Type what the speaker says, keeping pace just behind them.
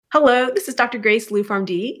Hello, this is Dr. Grace Liu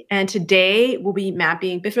PharmD, and today we'll be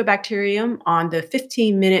mapping Bifidobacterium on the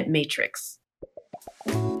 15-minute matrix.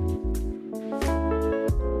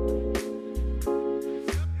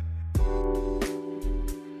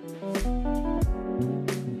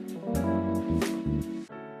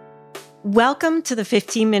 Welcome to the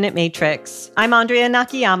 15-Minute Matrix. I'm Andrea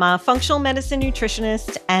Nakayama, functional medicine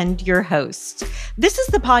nutritionist and your host. This is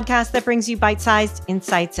the podcast that brings you bite-sized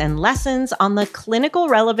insights and lessons on the clinical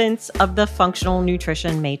relevance of the functional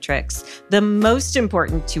nutrition matrix, the most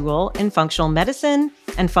important tool in functional medicine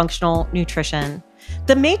and functional nutrition.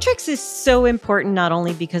 The matrix is so important not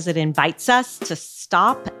only because it invites us to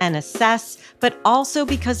stop and assess, but also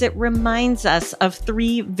because it reminds us of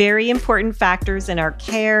three very important factors in our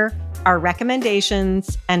care, our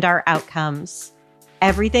recommendations, and our outcomes.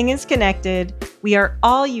 Everything is connected, we are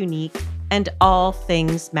all unique, and all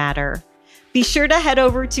things matter. Be sure to head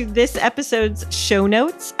over to this episode's show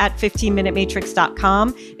notes at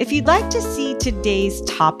 15minutematrix.com if you'd like to see today's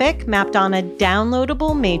topic mapped on a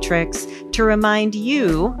downloadable matrix to remind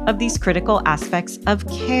you of these critical aspects of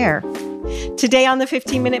care. Today on the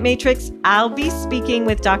 15-Minute Matrix, I'll be speaking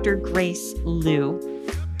with Dr. Grace Liu.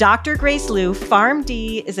 Dr. Grace Liu,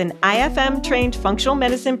 PharmD, is an IFM-trained functional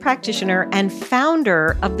medicine practitioner and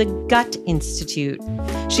founder of the Gut Institute.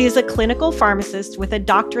 She is a clinical pharmacist with a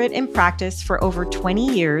doctorate in practice for over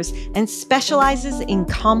 20 years and specializes in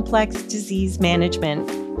complex disease management.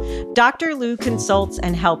 Dr. Liu consults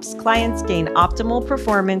and helps clients gain optimal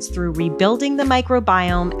performance through rebuilding the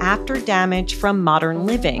microbiome after damage from modern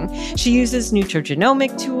living. She uses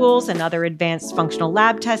nutrigenomic tools and other advanced functional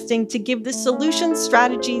lab testing to give the solutions,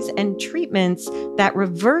 strategies, and treatments that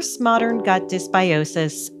reverse modern gut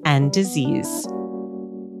dysbiosis and disease.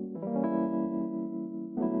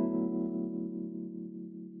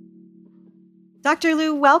 Dr.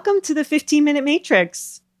 Liu, welcome to the 15-Minute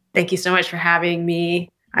Matrix. Thank you so much for having me.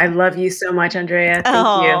 I love you so much, Andrea.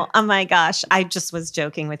 Thank you. Oh my gosh. I just was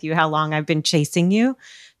joking with you how long I've been chasing you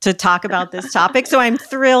to talk about this topic. So I'm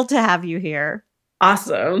thrilled to have you here.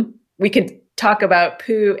 Awesome. We could talk about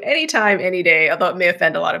poo anytime, any day, although it may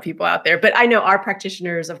offend a lot of people out there. But I know our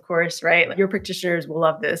practitioners, of course, right? Your practitioners will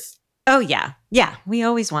love this. Oh, yeah. Yeah. We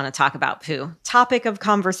always want to talk about poo. Topic of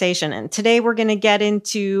conversation. And today we're going to get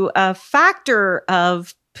into a factor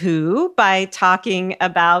of poo by talking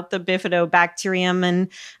about the bifidobacterium. And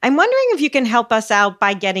I'm wondering if you can help us out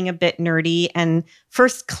by getting a bit nerdy and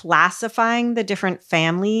first classifying the different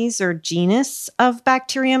families or genus of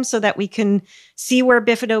bacterium so that we can see where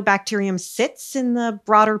bifidobacterium sits in the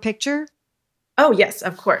broader picture. Oh, yes,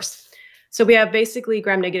 of course. So we have basically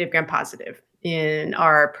gram-negative, gram-positive in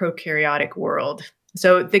our prokaryotic world.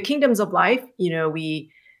 So the kingdoms of life, we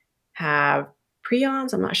have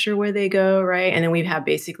prions, I'm not sure where they go, right? And then we have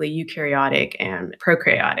basically eukaryotic and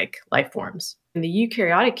prokaryotic life forms. In the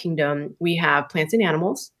eukaryotic kingdom, we have plants and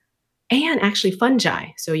animals and actually fungi.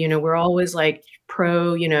 So, we're always like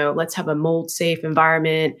let's have a mold-safe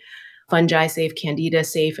environment, fungi-safe,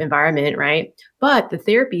 candida-safe environment, right? But the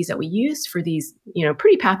therapies that we use for these,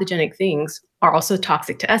 pretty pathogenic things are also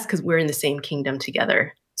toxic to us because we're in the same kingdom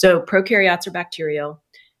together. So prokaryotes are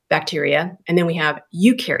bacteria, and then we have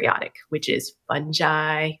eukaryotic, which is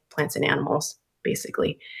fungi, plants and animals,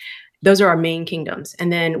 basically. Those are our main kingdoms.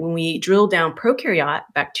 And then when we drill down prokaryote,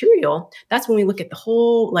 bacterial, that's when we look at the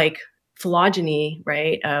whole phylogeny,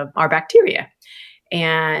 right, of our bacteria.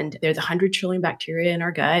 And there's 100 trillion bacteria in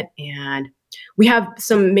our gut, and we have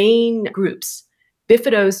some main groups.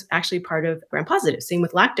 Bifido's actually part of gram-positive, same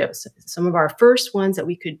with lactose. Some of our first ones that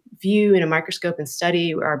we could view in a microscope and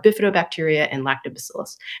study are bifidobacteria and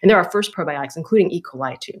lactobacillus. And they're our first probiotics, including E.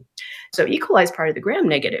 coli too. So E. coli is part of the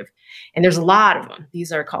gram-negative, and there's a lot of them.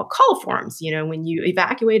 These are called coliforms. When you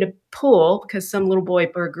evacuate a pool because some little boy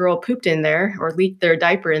or girl pooped in there or leaked their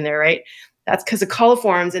diaper in there, right? That's because of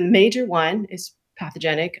coliforms, and the major one is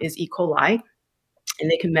pathogenic, is E. coli, and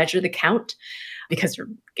they can measure the count because they're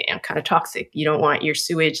kind of toxic. You don't want your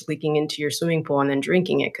sewage leaking into your swimming pool and then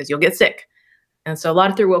drinking it because you'll get sick. And so a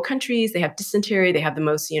lot of third world countries, they have dysentery. They have the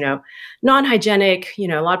most, non-hygienic, a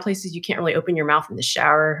lot of places you can't really open your mouth in the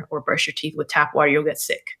shower or brush your teeth with tap water. You'll get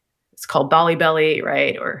sick. It's called Bali belly,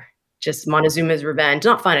 right? Or just Montezuma's revenge.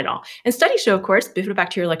 Not fun at all. And studies show, of course,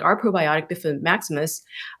 bifidobacteria like our probiotic Bifidobacterium maximus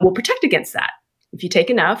will protect against that. If you take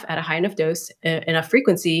enough at a high enough dose, enough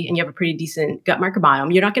frequency, and you have a pretty decent gut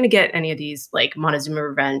microbiome, you're not going to get any of these like Montezuma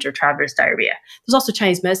revenge or Traveler's diarrhea. There's also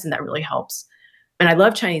Chinese medicine that really helps. And I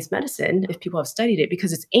love Chinese medicine if people have studied it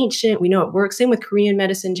because it's ancient. We know it works. Same with Korean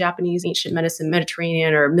medicine, Japanese, ancient medicine,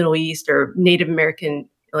 Mediterranean or Middle East or Native American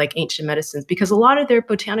like ancient medicines, because a lot of their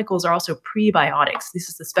botanicals are also prebiotics. This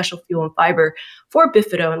is the special fuel and fiber for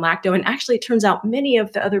bifido and lacto. And actually, it turns out many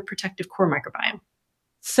of the other protective core microbiome.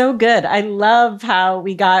 So good. I love how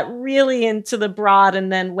we got really into the broad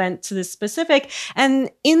and then went to the specific.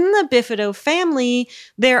 And in the Bifido family,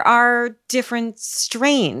 there are different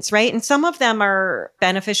strains, right? And some of them are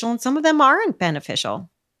beneficial and some of them aren't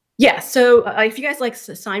beneficial. Yeah. So if you guys like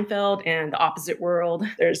Seinfeld and The Opposite World,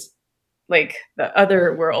 there's like the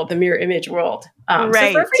other world, the mirror image world. So for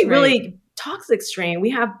every really toxic strain,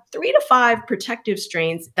 we have 3 to 5 protective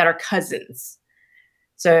strains that are cousins.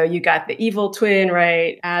 So you got the evil twin,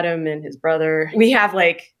 right? Adam and his brother. We have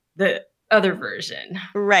like the other version.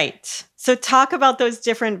 Right. So talk about those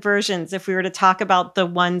different versions. If we were to talk about the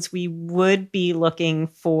ones we would be looking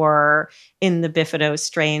for in the Bifido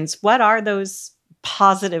strains, what are those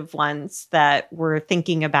positive ones that we're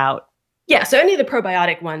thinking about? Yeah, so any of the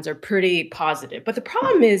probiotic ones are pretty positive. But the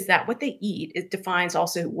problem is that what they eat, it defines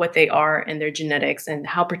also what they are and their genetics and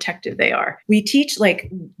how protective they are. We teach like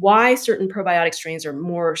why certain probiotic strains are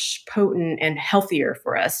more potent and healthier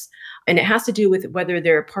for us. And it has to do with whether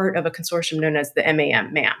they're part of a consortium known as the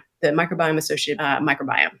MAM, the Microbiome Associated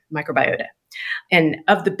Microbiota. And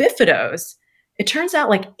of the bifidos, it turns out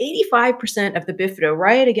like 85% of the bifido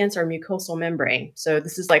right against our mucosal membrane. So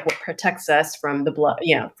this is like what protects us from the blood,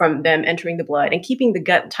 from them entering the blood and keeping the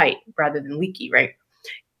gut tight rather than leaky, right?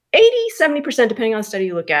 70%, depending on the study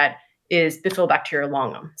you look at, is Bifidobacterium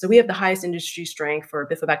longum. So we have the highest industry strength for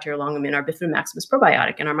Bifidobacterium longum in our Bifidomaximus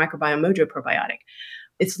probiotic and our Microbiome Mojo probiotic.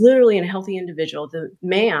 It's literally in a healthy individual. The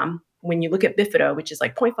MAM, when you look at bifido, which is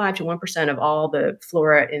like 0.5 to 1% of all the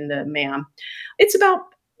flora in the MAM, it's about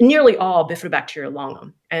nearly all Bifidobacterium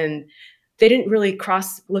longum. And they didn't really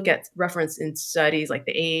look at reference in studies like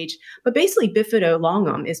the age, but basically Bifido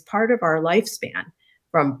longum is part of our lifespan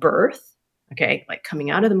from birth, okay, like coming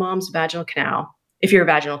out of the mom's vaginal canal, if you're a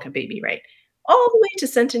vaginal baby, right, all the way to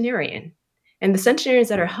centenarian. And the centenarians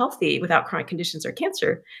that are healthy without chronic conditions or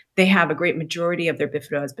cancer, they have a great majority of their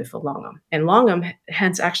bifido as Bifido longum. And longum,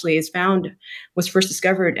 hence, actually was first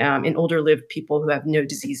discovered in older lived people who have no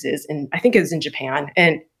diseases. And I think it was in Japan.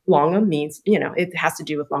 And longum means, it has to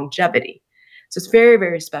do with longevity. So it's very,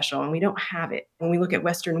 very special. And we don't have it. When we look at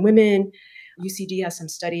Western women, UCD has some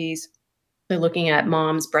studies. They're looking at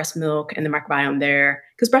mom's breast milk and the microbiome there,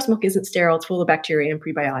 because breast milk isn't sterile. It's full of bacteria and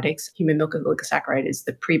prebiotics. Human milk oligosaccharide is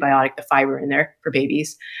the prebiotic, the fiber in there for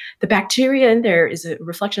babies. The bacteria in there is a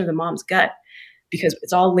reflection of the mom's gut because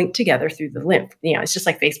it's all linked together through the lymph. It's just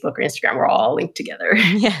like Facebook or Instagram. We're all linked together.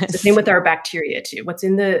 Yes. It's the same with our bacteria too. What's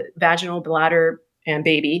in the vaginal bladder and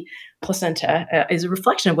baby placenta is a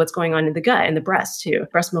reflection of what's going on in the gut and the breast too.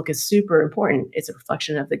 Breast milk is super important. It's a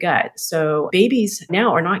reflection of the gut. So babies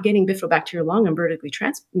now are not getting Bifidobacterium longum vertically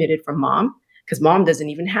transmitted from mom because mom doesn't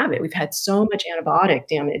even have it. We've had so much antibiotic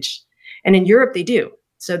damage. And in Europe, they do.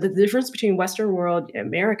 So the difference between Western world and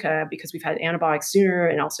America, because we've had antibiotics sooner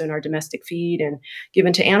and also in our domestic feed and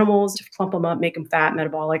given to animals to plump them up, make them fat,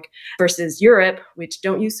 metabolic, versus Europe, which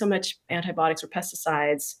don't use so much antibiotics or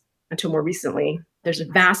pesticides until more recently. There's a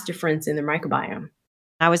vast difference in the microbiome.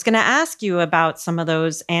 I was going to ask you about some of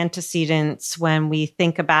those antecedents when we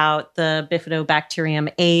think about the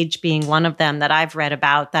Bifidobacterium age being one of them that I've read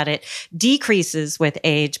about, that it decreases with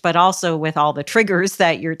age, but also with all the triggers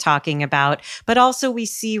that you're talking about. But also we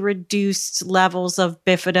see reduced levels of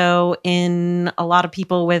Bifido in a lot of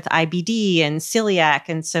people with IBD and celiac.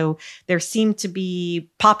 And so there seem to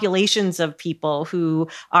be populations of people who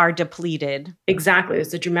are depleted. Exactly.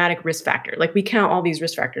 It's a dramatic risk factor. Like we count all these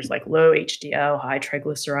risk factors like low HDL, high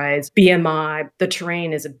triglycerides, BMI. The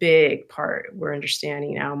terrain is a big part we're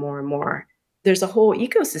understanding now more and more. There's a whole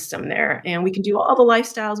ecosystem there and we can do all the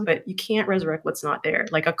lifestyles, but you can't resurrect what's not there.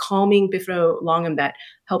 Like a calming Bifido longum that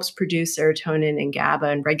helps produce serotonin and GABA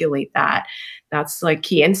and regulate that. That's like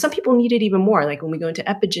key. And some people need it even more. Like when we go into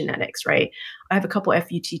epigenetics, right? I have a couple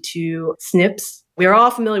FUT2 SNPs. We're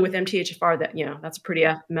all familiar with MTHFR that, that's a pretty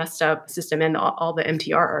messed up system and all the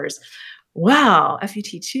MTRRs. Wow,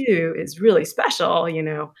 FUT2 is really special.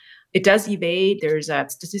 It does evade. There's a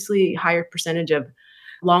statistically higher percentage of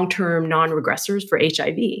long-term non-regressors for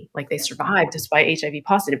HIV. Like they survive despite HIV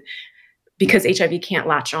positive because HIV can't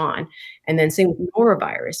latch on. And then same with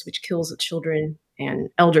norovirus, which kills children and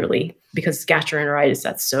elderly because gastroenteritis,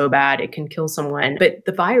 that's so bad, it can kill someone. But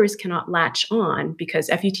the virus cannot latch on because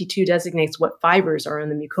FUT2 designates what fibers are in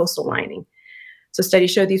the mucosal lining. So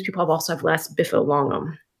studies show these people also have less Bifido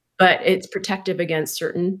longum. But it's protective against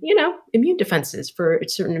certain, immune defenses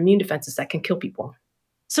that can kill people.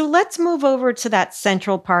 So let's move over to that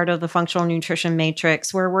central part of the functional nutrition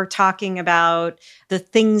matrix where we're talking about the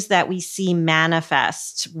things that we see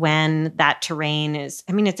manifest when that terrain is,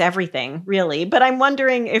 I mean, it's everything really, but I'm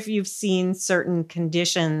wondering if you've seen certain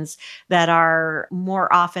conditions that are more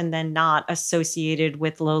often than not associated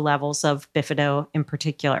with low levels of bifido in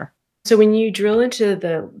particular. So when you drill into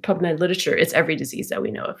the PubMed literature, it's every disease that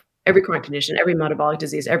we know of, every chronic condition, every metabolic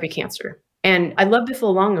disease, every cancer. And I love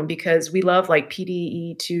bifidobacterium because we love like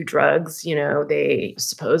PDE2 drugs, they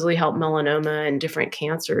supposedly help melanoma and different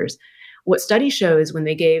cancers. What studies show is when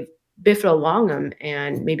they gave bifidobacterium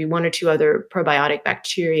and maybe one or two other probiotic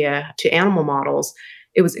bacteria to animal models,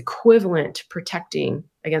 it was equivalent to protecting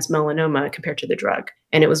against melanoma compared to the drug.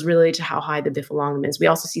 And it was related to how high the bifidobacterium is. We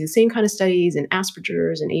also see the same kind of studies in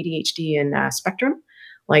Asperger's and ADHD and spectrum.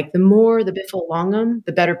 Like the more the bifidobacterium,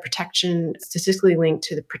 the better protection, statistically linked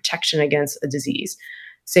to the protection against a disease.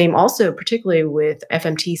 Same also, particularly with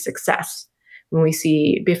FMT success. When we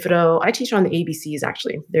see bifido, I teach on the ABCs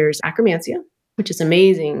actually. There's Akkermansia, which is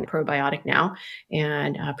amazing probiotic now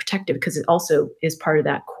and protective because it also is part of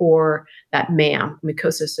that core, that MAM,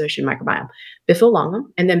 mucosa-associated microbiome, bifidobacterium,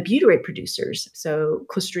 and then butyrate producers. So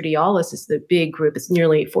Clostridioides is the big group. It's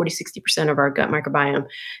nearly 40-60% of our gut microbiome.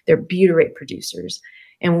 They're butyrate producers.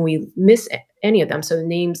 And when we miss any of them, so the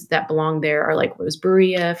names that belong there are like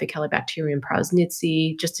Roseburia, Faecalibacterium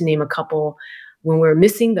prausnitzii, just to name a couple. When we're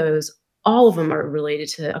missing those, all of them are related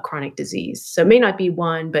to a chronic disease. So it may not be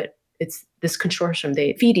one, but it's this consortium.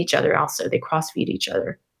 They feed each other also. They cross-feed each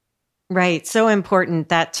other. Right. So important,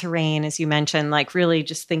 that terrain, as you mentioned, like really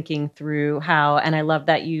just thinking through how, and I love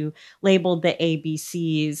that you labeled the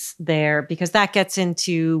ABCs there because that gets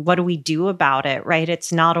into what do we do about it, right?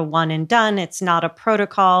 It's not a one and done. It's not a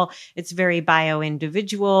protocol. It's very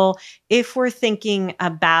bio-individual. If we're thinking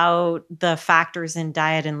about the factors in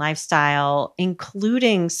diet and lifestyle,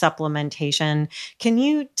 including supplementation, can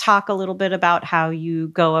you talk a little bit about how you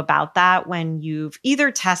go about that when you've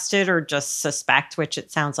either tested or just suspect, which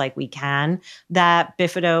it sounds like we can, that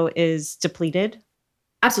bifido is depleted?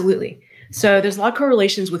 Absolutely. So there's a lot of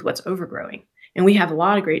correlations with what's overgrowing. And we have a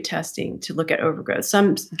lot of great testing to look at overgrowth.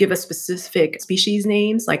 Some give us specific species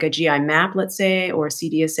names, like a GI map, let's say, or a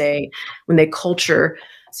CDSA, when they culture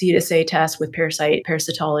CDSA tests with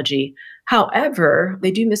parasitology. However,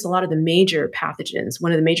 they do miss a lot of the major pathogens.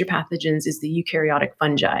 One of the major pathogens is the eukaryotic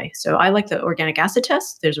fungi. So I like the organic acid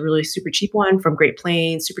test. There's a really super cheap one from Great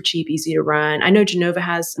Plains, super cheap, easy to run. I know Genova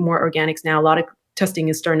has more organics now. A lot of testing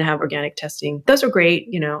is starting to have organic testing. Those are great.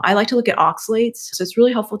 I like to look at oxalates. So it's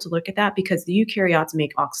really helpful to look at that because the eukaryotes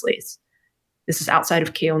make oxalates. This is outside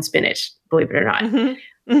of kale and spinach, believe it or not. Mm-hmm.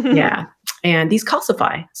 Mm-hmm. Yeah. And these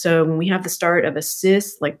calcify. So when we have the start of a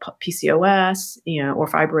cyst like PCOS, or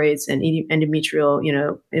fibroids and endometrial,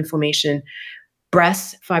 inflammation,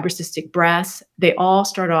 breasts, fibrocystic breasts, they all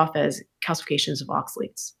start off as calcifications of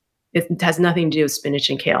oxalates. It has nothing to do with spinach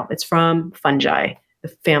and kale. It's from fungi, the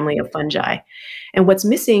family of fungi. And what's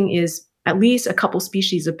missing is at least a couple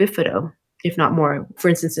species of bifido, if not more. For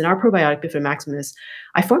instance, in our probiotic Bifido maximus,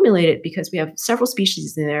 I formulate it because we have several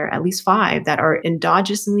species in there, at least 5, that are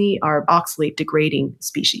endogenously are oxalate degrading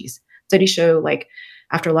species. Studies show like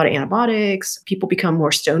after a lot of antibiotics, people become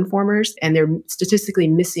more stone formers and they're statistically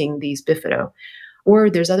missing these bifido. Or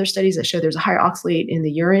there's other studies that show there's a higher oxalate in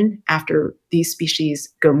the urine after these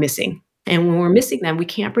species go missing. And when we're missing them, we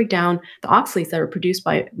can't break down the oxalates that are produced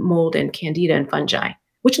by mold and candida and fungi,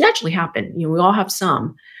 which naturally happen. We all have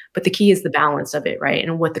some. But the key is the balance of it, right?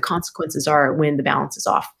 And what the consequences are when the balance is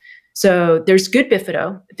off. So there's good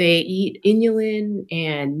bifido. They eat inulin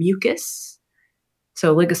and mucus.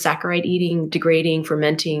 So oligosaccharide eating, degrading,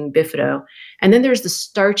 fermenting bifido. And then there's the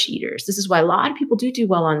starch eaters. This is why a lot of people do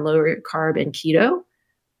well on lower carb and keto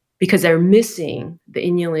because they're missing the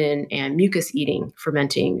inulin and mucus eating,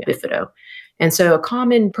 fermenting bifido. And so a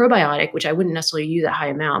common probiotic, which I wouldn't necessarily use a high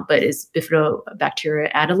amount, but is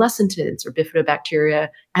Bifidobacteria adolescentans or Bifidobacteria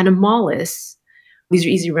anomalis. These are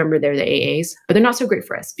easy to remember. They're the AAs, but they're not so great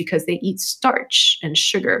for us because they eat starch and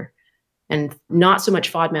sugar and not so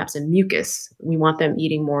much FODMAPs and mucus. We want them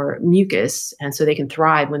eating more mucus, and so they can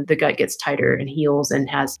thrive when the gut gets tighter and heals and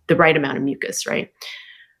has the right amount of mucus, right?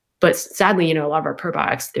 But sadly, a lot of our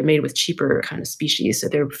probiotics, they're made with cheaper kind of species. So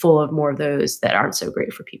they're full of more of those that aren't so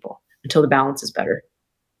great for people until the balance is better.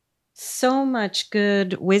 So much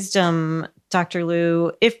good wisdom, Dr.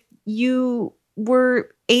 Liu. If you were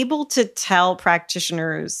able to tell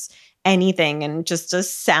practitioners anything in just a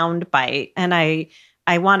sound bite, and I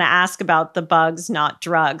want to ask about the bugs, not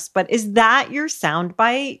drugs, but is that your sound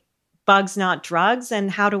bite? Bugs, not drugs? And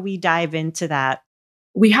how do we dive into that?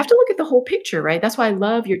 we have to look at the whole picture, right? That's why I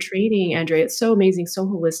love your training, Andrea. It's so amazing, so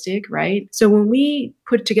holistic, right? So when we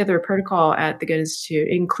put together a protocol at the Gut Institute,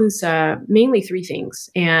 it includes mainly three things,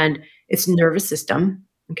 and it's nervous system.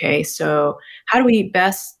 Okay, so how do we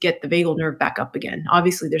best get the vagal nerve back up again?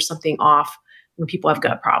 Obviously, there's something off when people have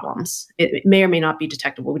gut problems. It may or may not be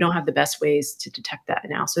detectable. We don't have the best ways to detect that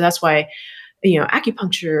now. So that's why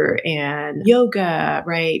acupuncture and yoga,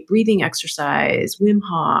 right? Breathing exercise, Wim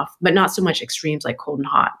Hof, but not so much extremes like cold and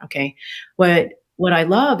hot. Okay. What I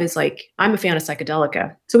love is like, I'm a fan of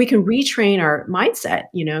psychedelica. So we can retrain our mindset,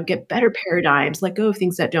 get better paradigms, let go of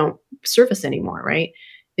things that don't serve us anymore, right?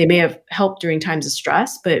 They may have helped during times of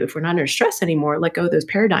stress, but if we're not under stress anymore, let go of those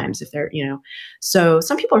paradigms if they're. So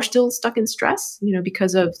some people are still stuck in stress,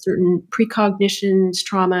 because of certain precognition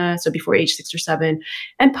trauma. So before age 6 or 7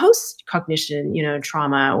 and post-cognition,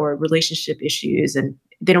 trauma or relationship issues, and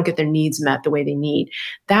they don't get their needs met the way they need.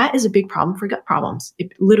 That is a big problem for gut problems.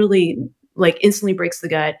 It literally like instantly breaks the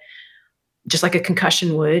gut, just like a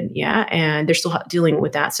concussion would. Yeah. And they're still dealing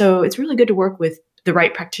with that. So it's really good to work with the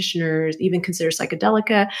right practitioners, even consider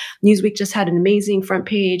psychedelica. Newsweek just had an amazing front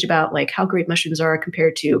page about like how great mushrooms are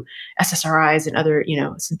compared to SSRIs and other,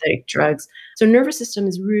 synthetic drugs. So nervous system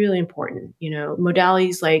is really important.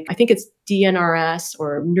 Modalities like, I think it's DNRS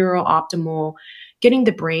or neurooptimal, getting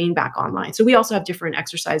the brain back online. So we also have different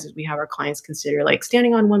exercises we have our clients consider, like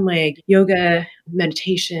standing on one leg, yoga,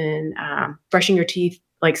 meditation, brushing your teeth,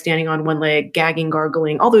 like standing on one leg, gagging,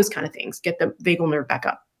 gargling, all those kind of things. Get the vagal nerve back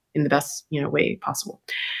up in the best, way possible.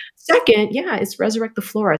 Second, it's resurrect the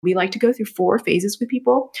flora. We like to go through 4 phases with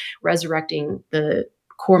people, resurrecting the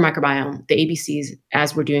core microbiome, the ABCs,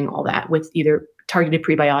 as we're doing all that with either targeted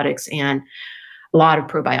prebiotics and a lot of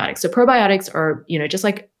probiotics. So probiotics are, just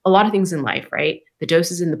like a lot of things in life, right? The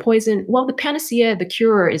dose is in the poison. Well, the panacea, the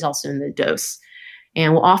cure is also in the dose.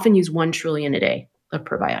 And we'll often use 1 trillion a day of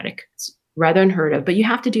probiotic. It's rather unheard of, but you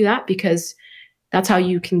have to do that because that's how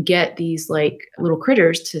you can get these like little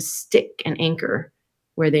critters to stick and anchor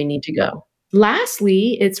where they need to go.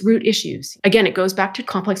 Lastly, it's root issues. Again, it goes back to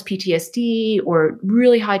complex PTSD or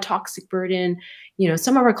really high toxic burden.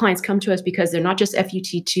 Some of our clients come to us because they're not just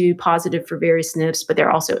FUT2 positive for various SNPs, but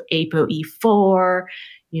they're also ApoE4.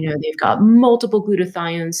 They've got multiple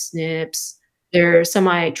glutathione SNPs. They're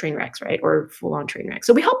semi-train wrecks, right? Or full-on train wrecks.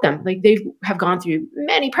 So we help them. Like they have gone through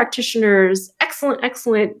many practitioners,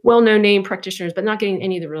 excellent, well-known name practitioners, but not getting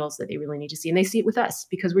any of the results that they really need to see. And they see it with us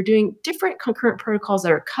because we're doing different concurrent protocols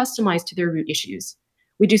that are customized to their root issues.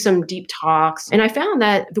 We do some deep talks. And I found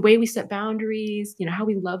that the way we set boundaries, how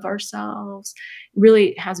we love ourselves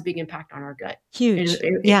really has a big impact on our gut. Huge.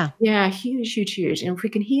 Yeah, huge. And if we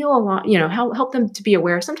can heal a lot, help them to be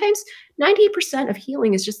aware. Sometimes 98% of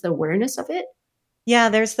healing is just the awareness of it. Yeah,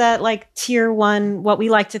 there's that like tier 1, what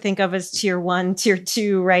we like to think of as tier 1, tier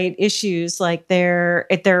 2, right? Issues like they're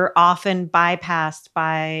often bypassed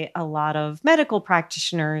by a lot of medical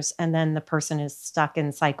practitioners, and then the person is stuck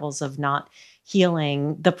in cycles of not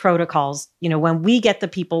healing the protocols. When we get the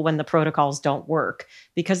people when the protocols don't work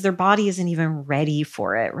because their body isn't even ready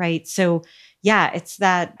for it, right? So yeah, it's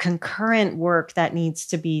that concurrent work that needs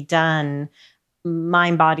to be done.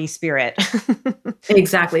 Mind, body, spirit.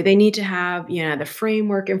 Exactly. They need to have, the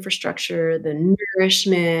framework infrastructure, the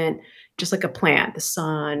nourishment, just like a plant, the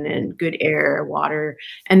sun and good air, water.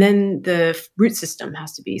 And then the root system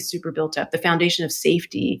has to be super built up. The foundation of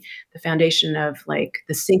safety, the foundation of like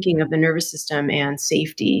the syncing of the nervous system and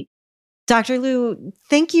safety. Dr. Liu,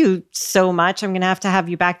 thank you so much. I'm going to have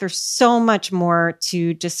you back. There's so much more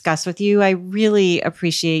to discuss with you. I really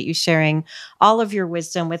appreciate you sharing all of your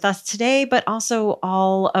wisdom with us today, but also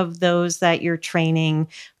all of those that you're training,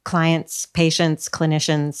 clients, patients,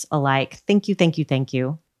 clinicians alike. Thank you. Thank you.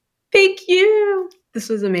 This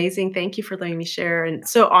was amazing. Thank you for letting me share. And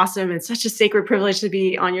so awesome. It's such a sacred privilege to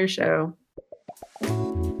be on your show.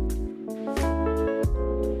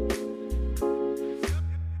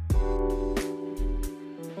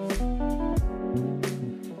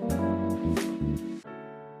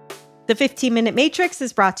 The 15-Minute Matrix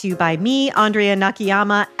is brought to you by me, Andrea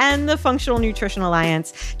Nakayama, and the Functional Nutrition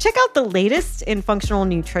Alliance. Check out the latest in functional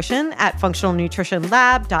nutrition at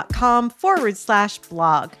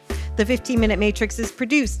functionalnutritionlab.com/blog. The 15-Minute Matrix is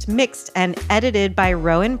produced, mixed, and edited by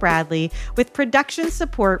Rowan Bradley with production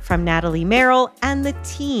support from Natalie Merrill and the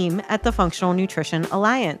team at the Functional Nutrition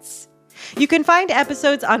Alliance. You can find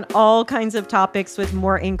episodes on all kinds of topics with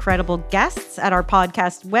more incredible guests at our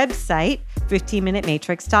podcast website,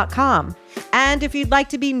 15minutematrix.com. And if you'd like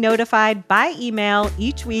to be notified by email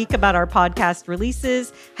each week about our podcast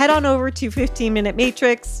releases, head on over to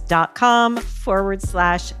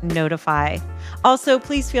 15minutematrix.com/notify. Also,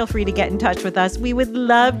 please feel free to get in touch with us. We would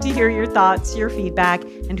love to hear your thoughts, your feedback,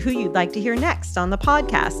 and who you'd like to hear next on the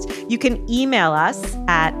podcast. You can email us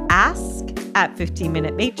at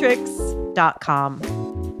ask@15minutematrix.com.